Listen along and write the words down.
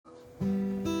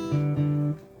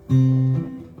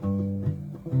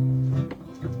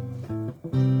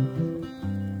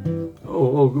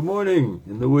morning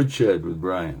in the woodshed with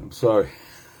Brian. I'm sorry.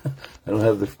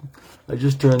 I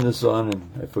just turned this on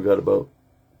and I forgot about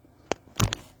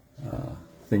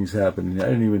things happening. I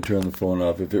didn't even turn the phone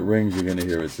off. If it rings, you're going to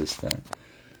hear it this time.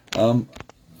 I don't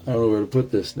know where to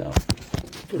put this now.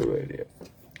 Put it right here.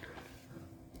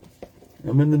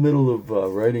 I'm in the middle of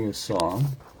writing a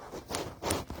song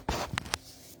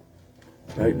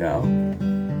right now.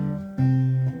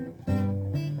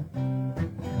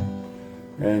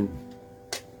 And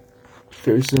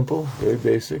very simple, very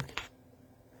basic.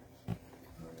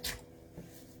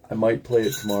 I might play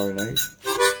it tomorrow night.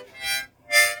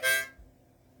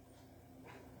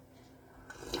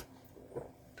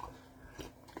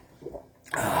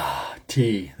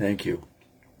 Tea, thank you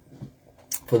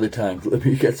for the time. Let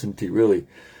me get some tea, really.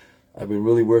 I've been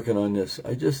really working on this.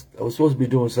 I was supposed to be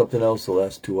doing something else the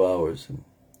last 2 hours. And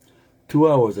 2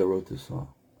 hours I wrote this song.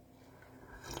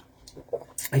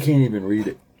 I can't even read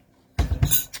it.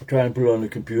 I try and put it on the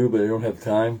computer, but I don't have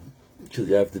time because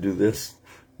you have to do this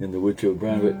in the woodshed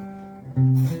brand. But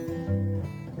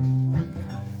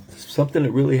something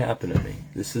that really happened to me.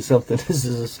 This is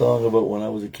a song about when I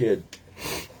was a kid.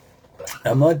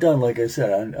 I'm not done, like I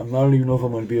said. I don't even know if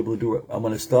I'm going to be able to do it. I'm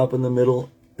going to stop in the middle.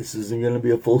 This isn't going to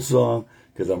be a full song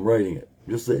because I'm writing it.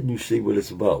 Just letting you see what it's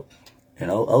about.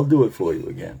 And I'll do it for you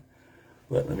again.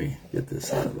 But let me get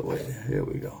this out of the way. Here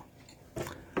we go.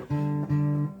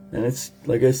 And it's,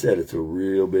 like I said, it's a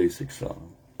real basic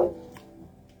song.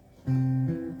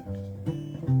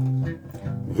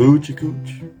 Hoochie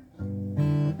cooch.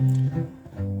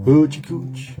 Hoochie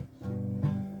cooch.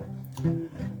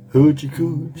 Hoochie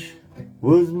cooch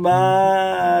was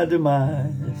my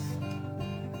demise.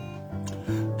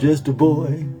 Just a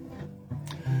boy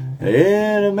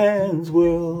in a man's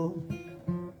world.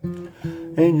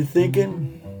 And you're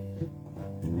thinking,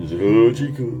 it's a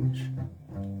hoochie cooch.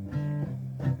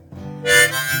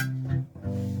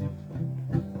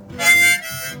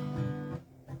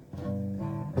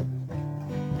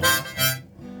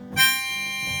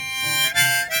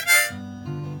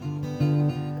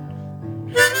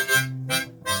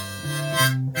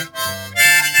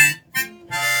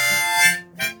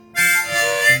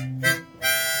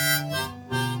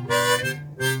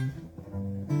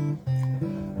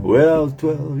 Well, I was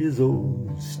 12 years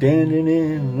old, standing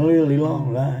in a really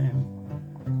long line.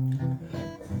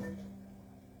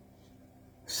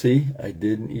 See, I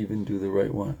didn't even do the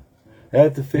right one.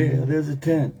 At the fair, there's a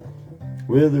tent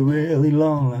with a really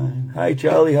long line. Hi,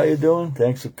 Charlie, how you doing?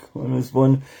 Thanks for coming this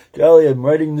one. Charlie, I'm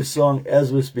writing this song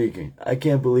as we're speaking. I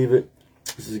can't believe it.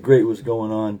 This is great what's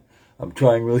going on. I'm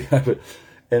trying really hard.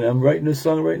 And I'm writing this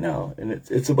song right now. And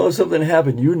it's about something that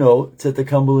happened. You know, it's at the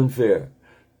Cumberland Fair.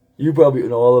 You probably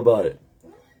know all about it.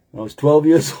 When I was 12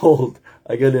 years old,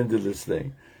 I got into this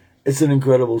thing. It's an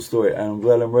incredible story, and I'm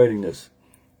glad I'm writing this.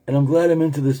 And I'm glad I'm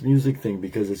into this music thing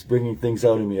because it's bringing things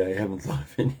out of me I haven't thought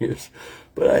of in years.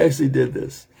 But I actually did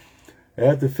this.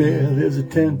 At the fair, there's a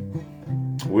tent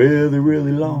with a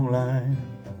really long line.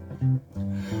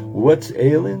 What's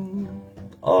ailing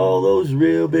all those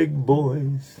real big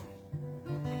boys?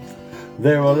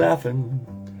 They're all laughing,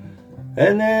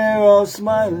 and they're all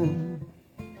smiling.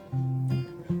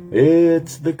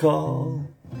 It's the call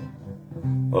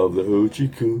of the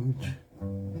hoochie cooch.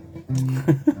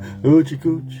 Hoochie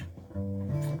cooch.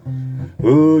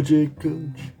 Hoochie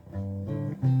cooch.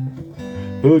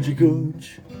 Hoochie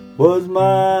cooch was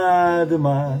my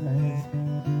demise.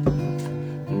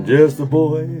 Just a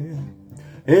boy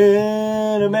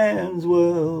in a man's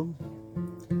world.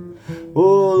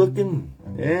 Oh, looking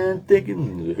and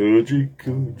thinking the hoochie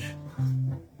cooch.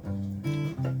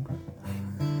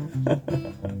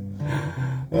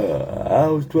 I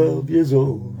was 12 years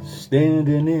old,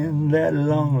 standing in that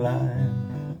long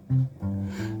line.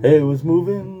 It was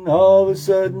moving, all of a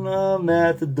sudden I'm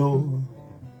at the door.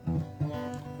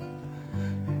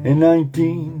 In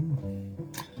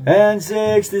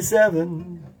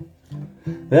 1967,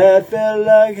 that felt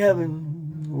like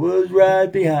heaven was right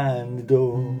behind the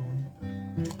door.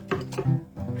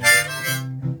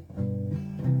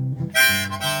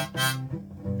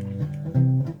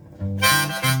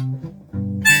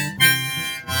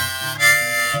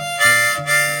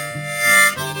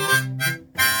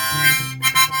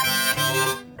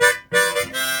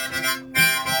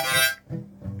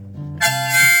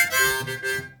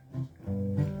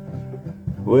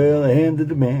 Well, I handed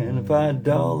the man a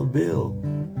 $5 bill.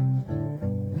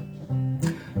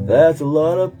 That's a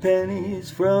lot of pennies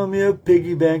from your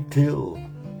piggy bank till.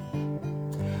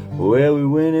 Well, we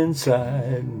went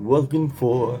inside looking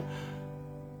for.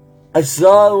 I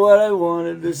saw what I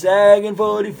wanted, the sagging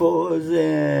 44s,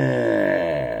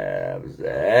 and was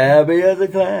happy as a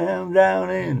clam down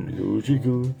in Hoochie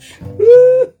Cooch.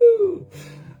 Woo-hoo.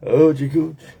 Hoochie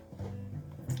Cooch.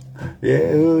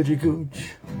 Yeah, Hoochie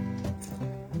Cooch.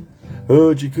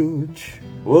 Hoochie Cooch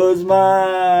was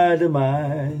my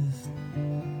demise.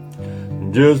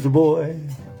 Just a boy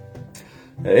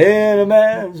in a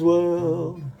man's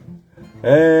world.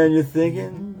 And you're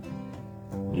thinking,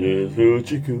 yes,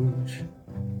 Hoochie Cooch.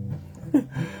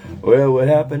 Well, what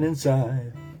happened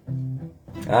inside,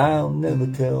 I'll never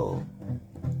tell.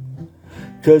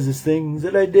 'Cause it's things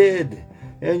that I did,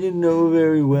 and you know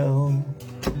very well.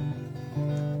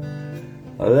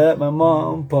 I let my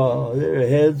mom and pa, their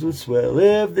heads would swell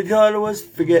if they thought I was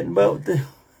forgetting about the...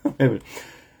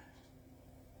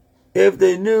 if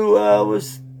they knew I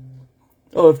was...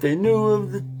 Oh, if they knew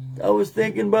of the... I was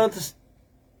thinking about the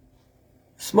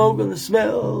smoke and the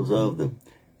smells of the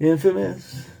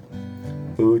infamous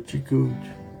Hoochie Cooch.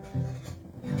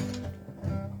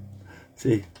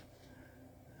 See,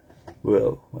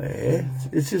 well,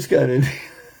 it's just got it.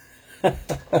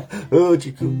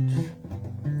 Hoochie Cooch.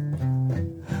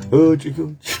 Hoochie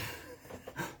Cooch.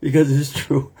 Because it's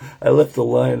true. I left the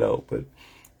line out, but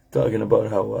talking about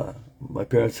how my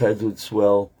parents' heads would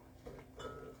swell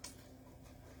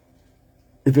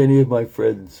if any of my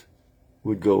friends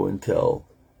would go and tell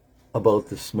about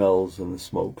the smells and the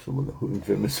smokes of the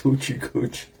infamous Hoochie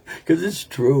Cooch. Because it's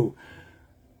true.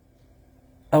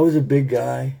 I was a big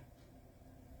guy.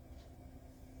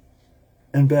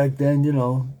 And back then, you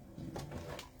know,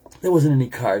 there wasn't any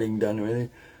karting done or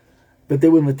anything. But they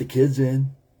wouldn't let the kids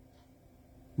in.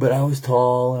 But I was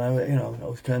tall and I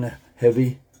was kind of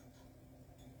heavy.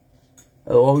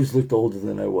 I always looked older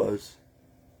than I was.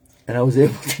 And I was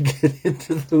able to get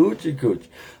into the Hoochie Cooch.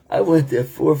 I went there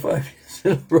 4 or 5 years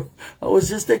in a row. I was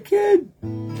just a kid.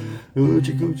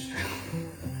 Hoochie Cooch.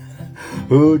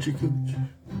 Hoochie Cooch.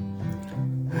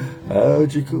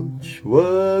 Hoochie Cooch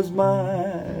was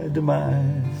my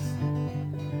demise.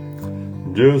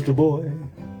 Just a boy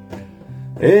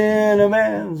in a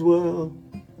man's world.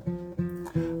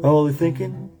 All the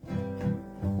thinking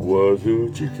was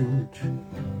Hoochie Cooch.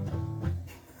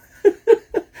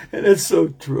 And it's so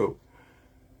true.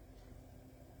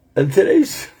 And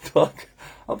today's talk,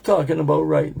 I'm talking about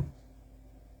writing.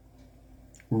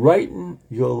 Writing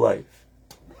your life.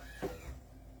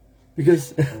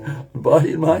 Because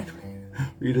Body and Mind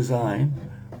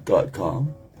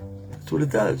Redesign.com, that's what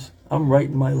it does. I'm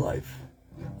writing my life.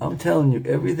 I'm telling you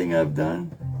everything I've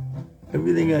done,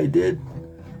 everything I did,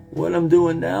 what I'm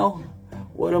doing now,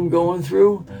 what I'm going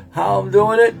through, how I'm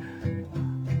doing it.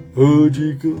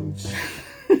 Hoochie Cooch.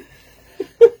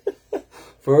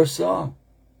 First song.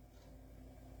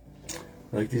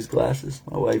 Like these glasses.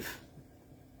 My wife,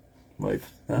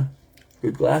 huh?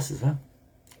 Good glasses, huh?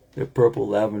 They're purple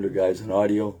lavender guys in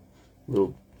audio.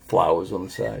 Little flowers on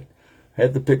the side. I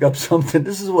had to pick up something.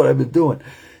 This is what I've been doing.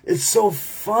 It's so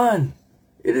fun.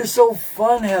 It is so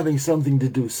fun having something to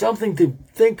do, something to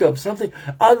think of, something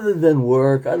other than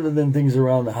work, other than things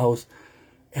around the house.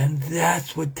 And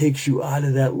that's what takes you out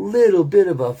of that little bit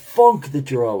of a funk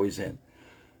that you're always in.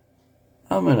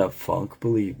 I'm in a funk,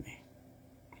 believe me.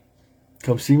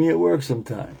 Come see me at work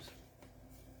sometimes.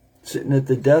 Sitting at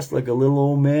the desk like a little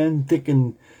old man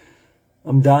thinking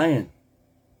I'm dying.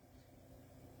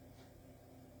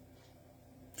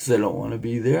 Because I don't want to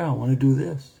be there. I want to do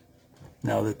this.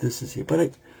 Now that this is here.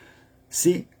 But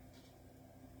see,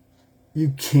 you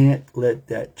can't let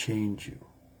that change you.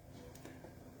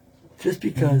 Just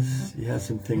because you have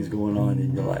some things going on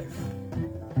in your life.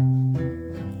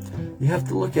 You have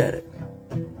to look at it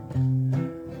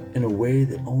in a way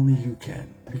that only you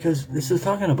can. Because this is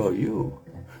talking about you.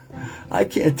 I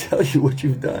can't tell you what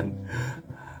you've done.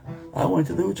 I went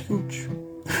to the Hoochie Cooch.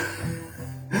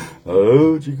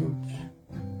 Hoochie Cooch.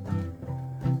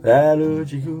 That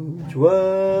Hoochie Cooch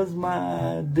was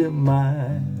my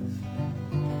demise.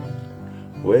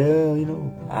 Well, you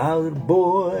know, I was a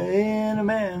boy in a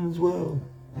man's world.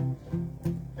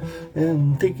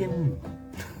 And thinking,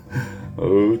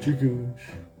 Hoochie Cooch.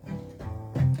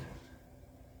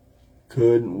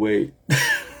 Couldn't wait.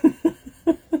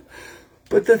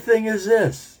 But the thing is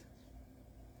this.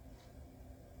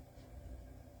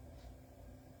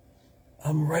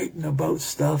 I'm writing about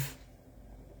stuff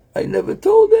I never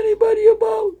told anybody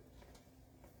about.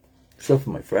 Except for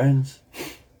my friends.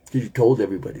 Because you told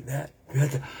everybody that. You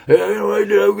had to, hey, you know, I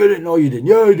did, I'll get in. No, you didn't.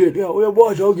 Yeah, I did. Yeah, well,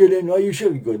 watch, I'll get in. No, you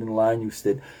should be good in line. You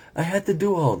stood. I had to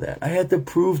do all that. I had to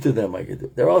prove to them I could do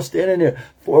it. They're all standing there,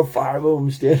 4 or 5 of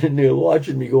them standing there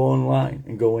watching me go online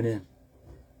and going in.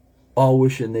 All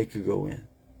wishing they could go in.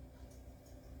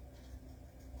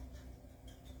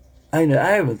 I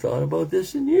haven't thought about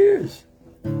this in years.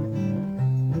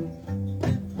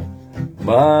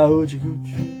 My hoochie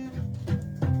cooch,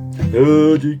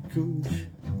 hoochie cooch,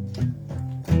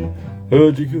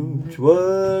 hoochie cooch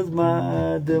was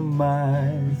my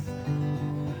demise.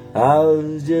 I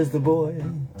was just a boy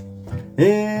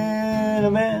in a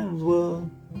man's world.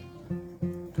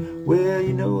 Well,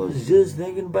 you know, I was just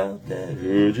thinking about that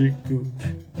hoochie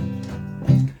cooch.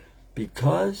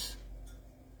 Because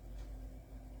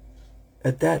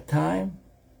at that time,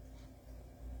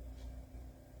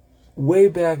 way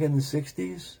back in the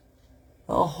 60s,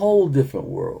 a whole different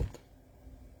world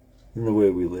than the way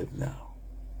we live now.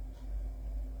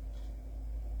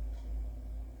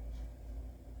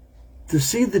 To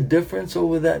see the difference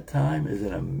over that time is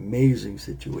an amazing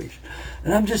situation.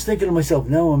 And I'm just thinking to myself,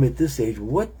 now I'm at this age,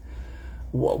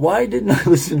 why didn't I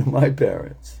listen to my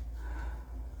parents?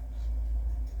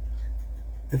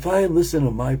 If I had listened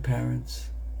to my parents,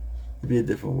 it'd be a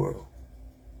different world.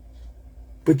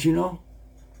 But you know,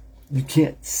 you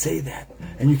can't say that.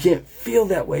 And you can't feel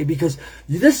that way because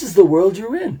this is the world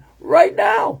you're in right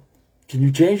now. Can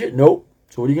you change it? Nope.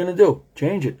 So what are you going to do?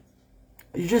 Change it.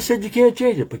 You just said you can't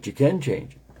change it, but you can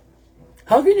change it.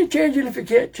 How can you change it if you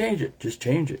can't change it? Just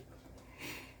change it.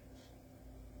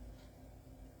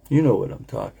 You know what I'm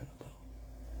talking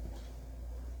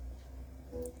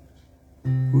about.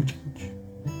 Hoochie cooch.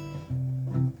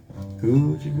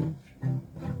 Hoochie cooch.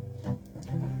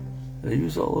 I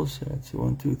use all those sets.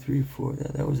 1, 2, 3, 4.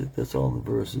 That was it. That's all the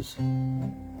verses.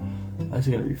 That's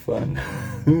going to be fun.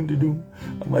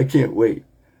 I can't wait.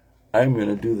 I'm going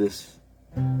to do this.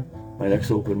 My next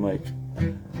open mic.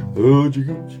 Hoochie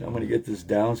cooch. I'm going to get this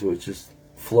down so it just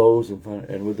flows in front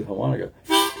and with the harmonica.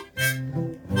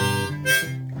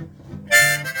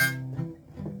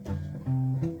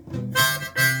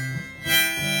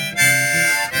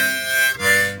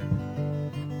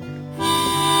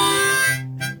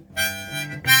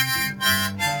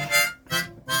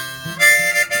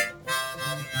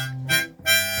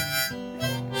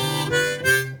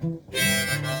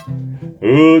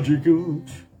 Hoochie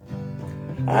cooch,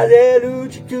 I said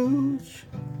hoochie cooch,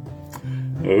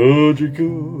 hoochie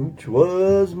cooch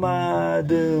was my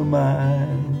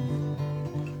demise.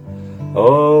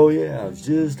 Oh yeah, I was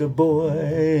just a boy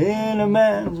in a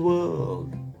man's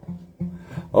world.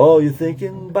 All you're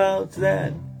thinking about's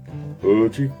that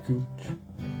hoochie cooch.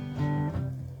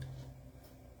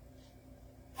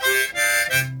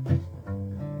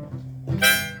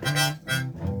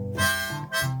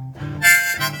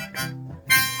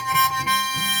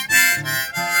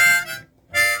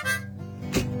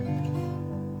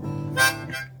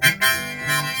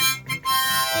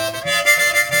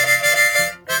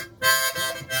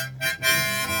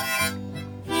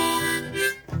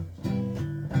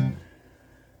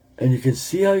 And you can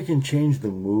see how you can change the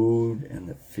mood and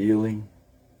the feeling.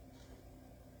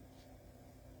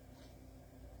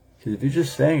 Because if you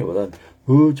just sang it without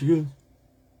hoochie cooch,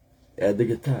 add the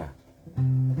guitar.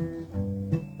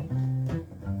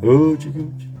 Hoochie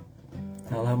cooch,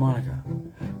 now the harmonica.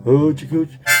 Hoochie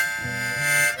cooch,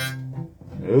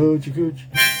 hoochie cooch,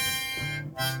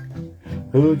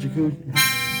 hoochie cooch,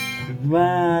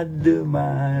 my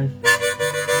demise.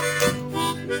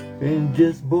 And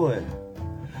just boy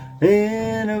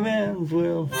in a man's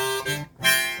world,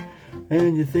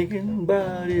 and you're thinking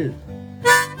about it,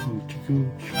 hoochie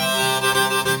cooch.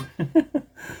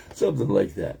 Something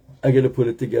like that. I got to put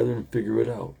it together and figure it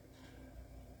out.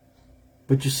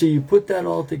 But you see, you put that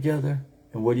all together,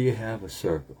 and what do you have? A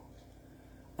circle.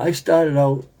 I started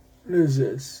out, what is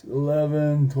this,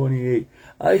 11:28.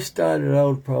 I started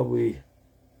out probably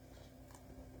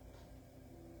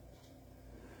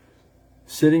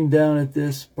sitting down at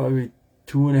this probably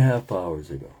 2.5 hours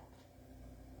ago,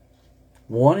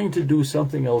 wanting to do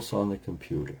something else on the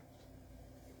computer.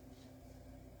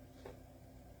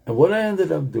 And what I ended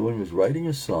up doing was writing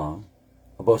a song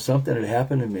about something that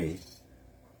happened to me,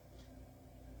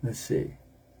 let's see,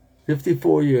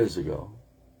 54 years ago.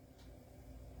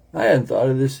 I hadn't thought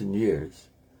of this in years.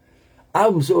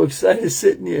 I'm so excited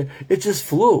sitting here. It just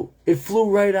flew. It flew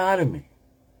right out of me.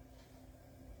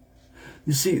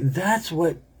 You see, that's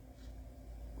what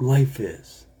life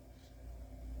is.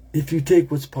 If you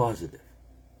take what's positive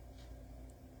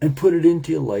and put it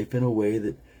into your life in a way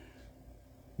that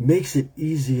makes it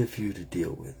easier for you to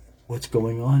deal with what's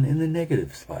going on in the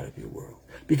negative part of your world.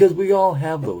 Because we all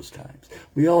have those times.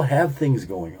 We all have things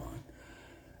going on.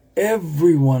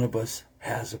 Every one of us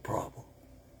has a problem.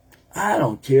 I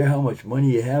don't care how much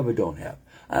money you have or don't have.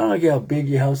 I don't care how big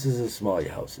your house is or small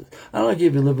your house is. I don't care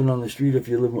if you're living on the street or if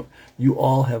you're living... You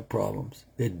all have problems.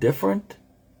 They're different.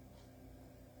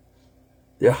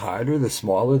 They're harder, they're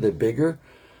smaller, they're bigger.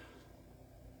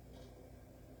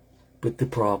 But they're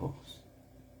problems.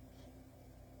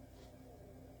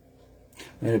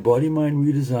 and at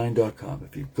bodymindredesign.com.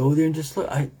 If you go there and just look,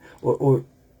 or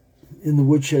in the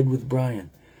woodshed with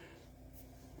Brian,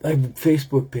 I have a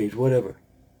Facebook page, whatever.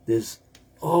 There's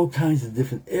all kinds of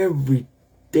different, every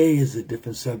day is a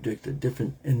different subject,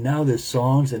 and now there's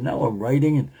songs, and now I'm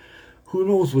writing, and who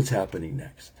knows what's happening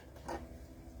next.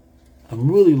 I'm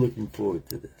really looking forward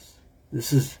to this.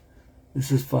 This is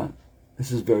fun.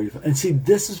 This is very fun. And see,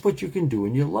 this is what you can do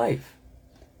in your life.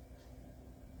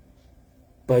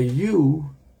 By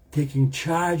you taking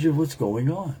charge of what's going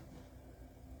on.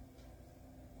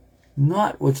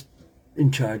 Not what's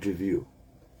in charge of you.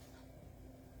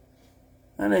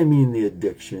 And I mean the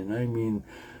addiction. I mean,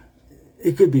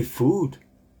 it could be food.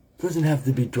 It doesn't have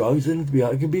to be drugs. It doesn't have to be,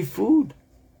 it can be food.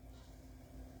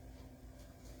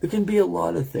 It can be a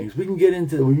lot of things. We can get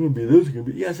into, we can be this, it can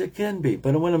be, yes, it can be.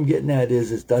 But what I'm getting at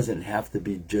is, it doesn't have to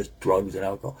be just drugs and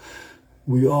alcohol.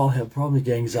 We all have problems,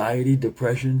 anxiety,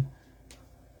 depression.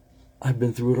 I've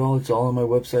been through it all. It's all on my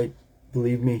website.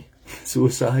 Believe me.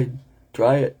 Suicide.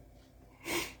 Try it.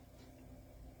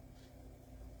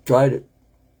 Tried it.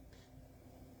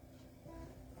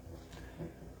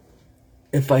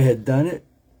 If I had done it,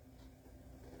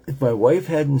 if my wife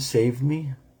hadn't saved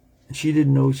me, and she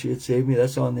didn't know she had saved me,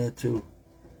 that's on there too,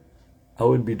 I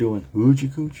wouldn't be doing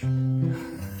hoochie cooch.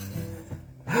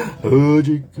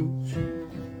 Hoochie cooch.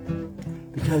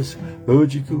 Because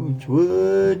hoochie cooch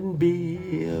wouldn't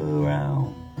be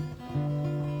around.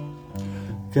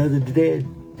 Because it's dead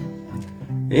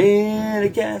in a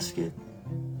casket.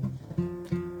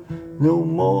 No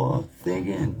more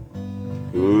thinking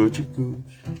hoochie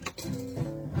cooch.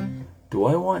 Do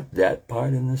I want that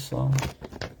part in this song?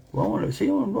 Do I want to see?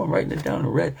 I'm writing it down in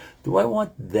red. Do I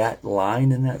want that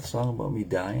line in that song about me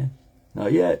dying?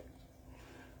 Not yet.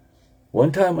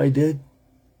 One time I did.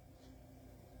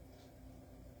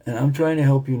 And I'm trying to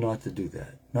help you not to do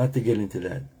that. Not to get into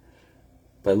that.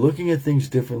 By looking at things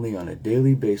differently on a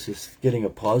daily basis, getting a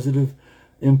positive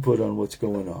input on what's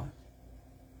going on.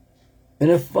 In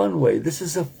a fun way. This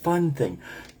is a fun thing.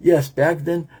 Yes, back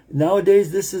then,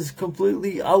 nowadays, this is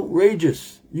completely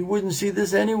outrageous. You wouldn't see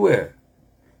this anywhere.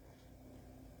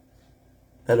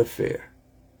 At a fair.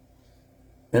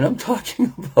 And I'm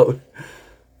talking about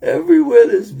everywhere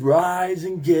there's rides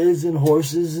and kids and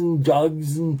horses and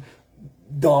dogs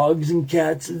and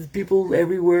cats and people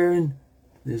everywhere, and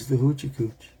there's the hoochie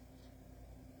cooch.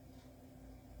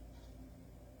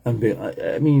 I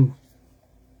mean,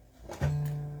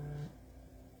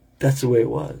 that's the way it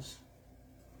was.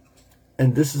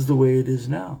 And this is the way it is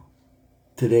now.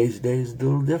 Today's day is a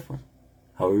little different.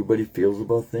 How everybody feels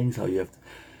about things, how you have to...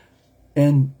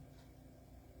 And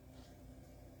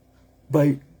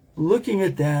by looking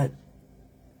at that,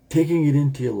 taking it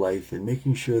into your life and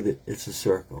making sure that it's a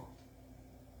circle.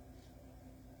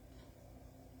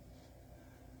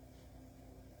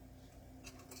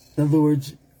 In other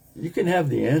words, you can have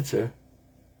the answer,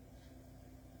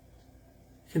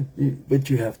 but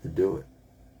you have to do it.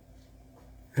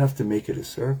 You have to make it a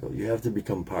circle. You have to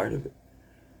become part of it.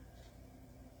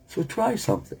 So try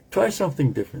something. Try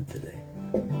something different today.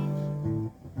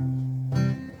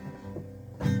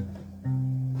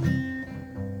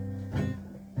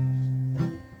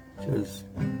 Just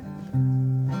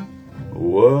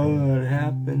what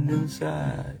happened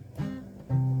inside,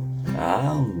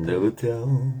 I'll never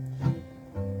tell.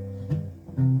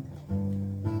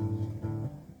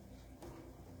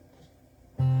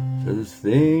 There's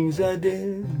things I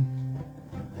did,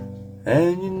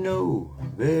 and you know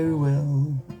very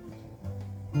well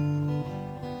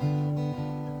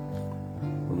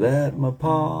that my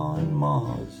pa and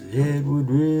ma's head would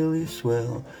really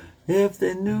swell if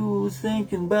they knew I was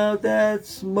thinking about that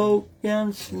smoke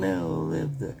and smell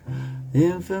of the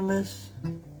infamous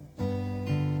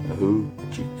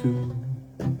hoochie coo.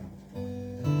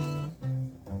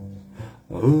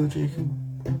 Hoochie coo.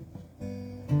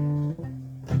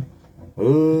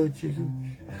 Hoochie coo.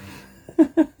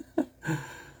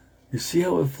 You see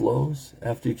how it flows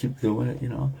after you keep doing it, you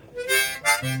know?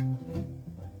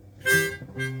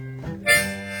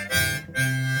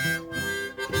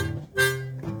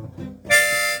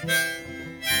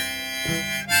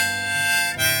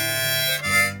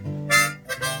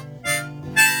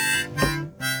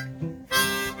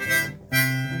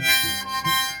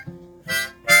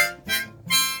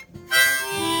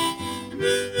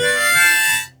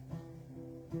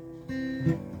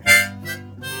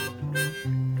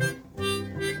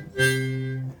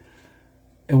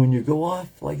 And when you go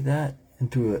off like that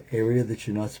into an area that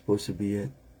you're not supposed to be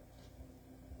in,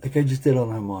 like I just did on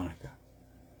harmonica,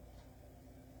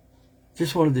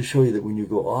 just wanted to show you that when you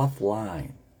go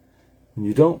offline, when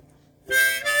you don't,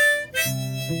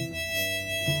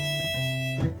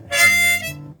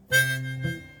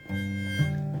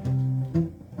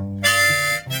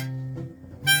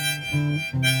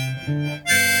 You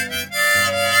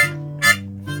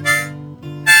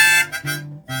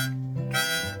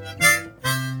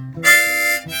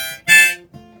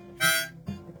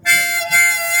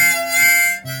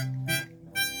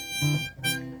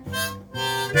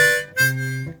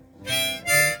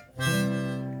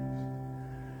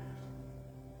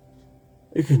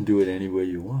can do it any way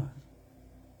you want.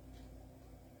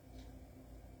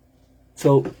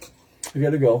 So, I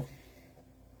gotta go.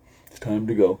 It's time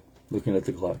to go. Looking at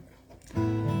the clock.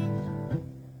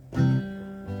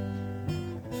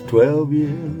 It's 12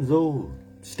 years old,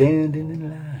 standing in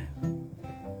line.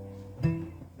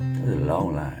 It's a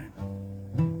long line.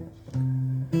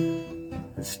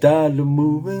 I started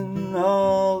moving,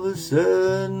 all of a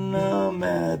sudden I'm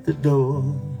at the door.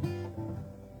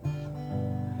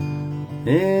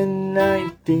 In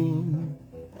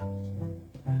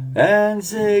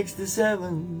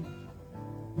 1967,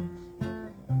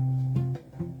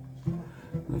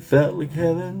 I felt like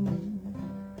heaven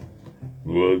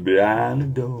was behind the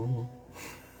door.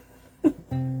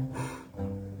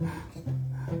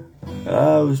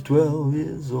 I was 12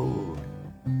 years old,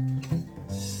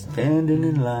 standing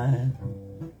in line.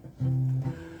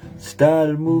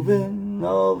 Started moving,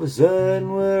 all of a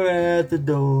sudden we're at the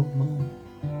door.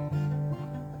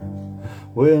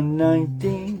 Well,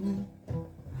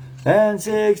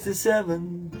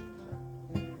 1967,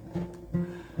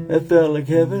 it felt like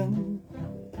heaven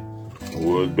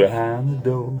was behind the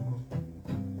door.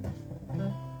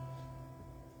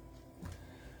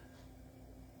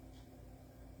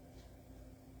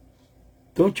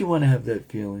 Don't you want to have that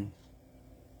feeling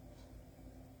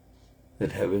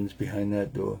that heaven's behind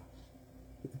that door?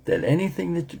 That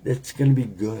anything that's going to be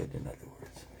good, in other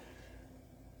words.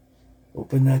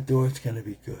 Open that door, it's going to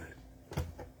be good.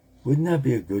 Wouldn't that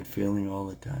be a good feeling all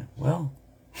the time? Well,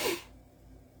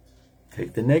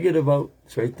 take the negative out.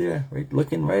 It's right there, right,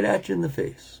 looking right at you in the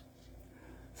face.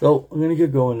 So, I'm going to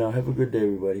get going now. Have a good day,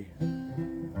 everybody.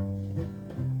 And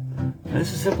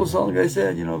it's a simple song, like I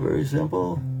said, very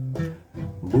simple.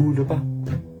 Boo-da-ba.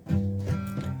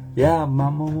 Yeah,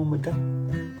 mama, mama-da.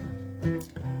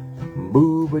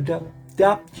 Boo-ba-da.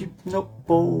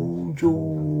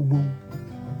 Dap-chip-no-po-jo-boo.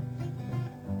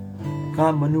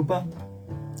 Kamanuba,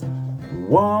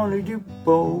 wanna you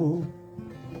bo,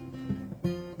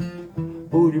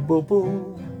 booty bo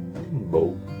bo,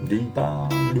 bo dee ba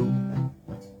doo.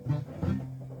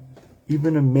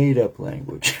 Even a made-up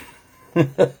language, you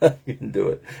can do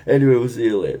it. Anyway, we'll see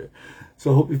you later.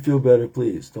 So, hope you feel better.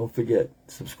 Please don't forget,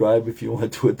 subscribe if you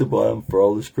want to at the bottom for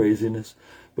all this craziness.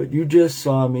 But you just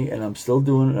saw me, and I'm still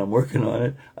doing it. I'm working on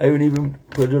it. I haven't even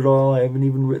put it all. I haven't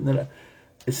even written it up.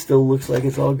 It still looks like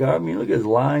it's all garbage. I mean, look at his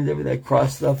lines, everything. I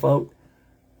crossed stuff out.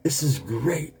 This is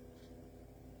great.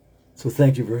 So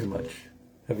thank you very much.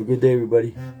 Have a good day,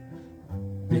 everybody.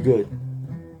 Be good.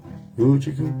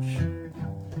 Hoochie cooch.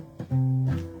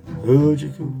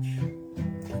 Hoochie cooch.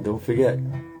 And don't forget,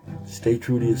 stay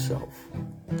true to yourself.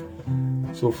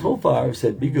 So far I've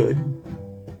said be good.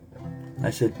 I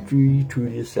said be true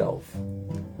to yourself.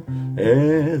 And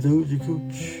the hoochie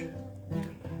cooch.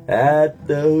 At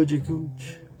the hoochie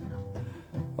cooch,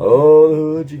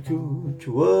 oh, the hoochie cooch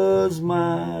was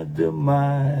my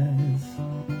demise.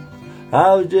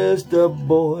 I was just a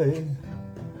boy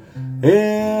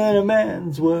in a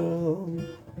man's world,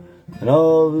 and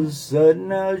all of a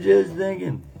sudden I was just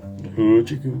thinking,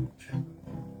 hoochie cooch.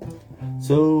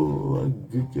 So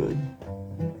good,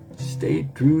 stay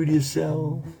true to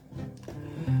yourself.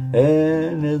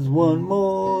 And there's one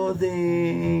more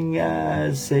thing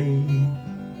I say.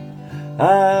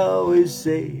 I always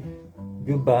say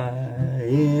goodbye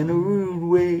in a rude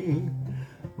way,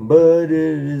 but it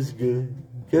is good,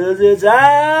 'cause it's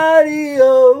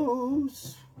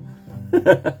adios.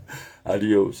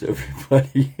 Adios,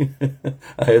 everybody.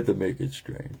 I had to make it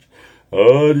strange.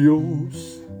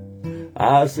 Adios.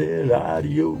 I said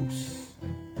adios.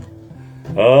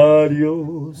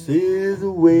 Adios is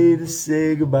a way to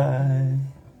say goodbye.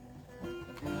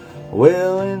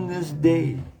 Well, in this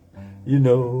day,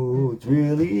 it's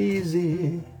really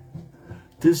easy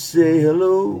to say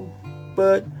hello,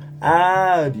 but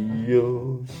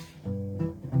adios.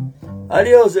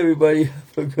 Adios, everybody.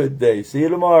 Have a good day. See you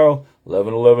tomorrow,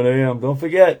 11 a.m. Don't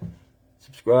forget,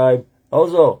 subscribe.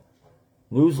 Also,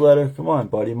 newsletter. Come on,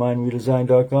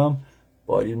 bodymindredesign.com.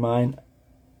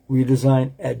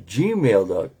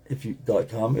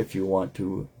 bodymindredesign@gmail.com if you want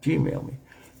to Gmail me.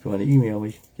 If you want to email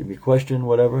me, give me a question,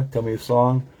 whatever. Tell me a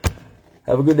song.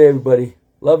 Have a good day, everybody.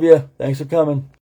 Love you. Thanks for coming.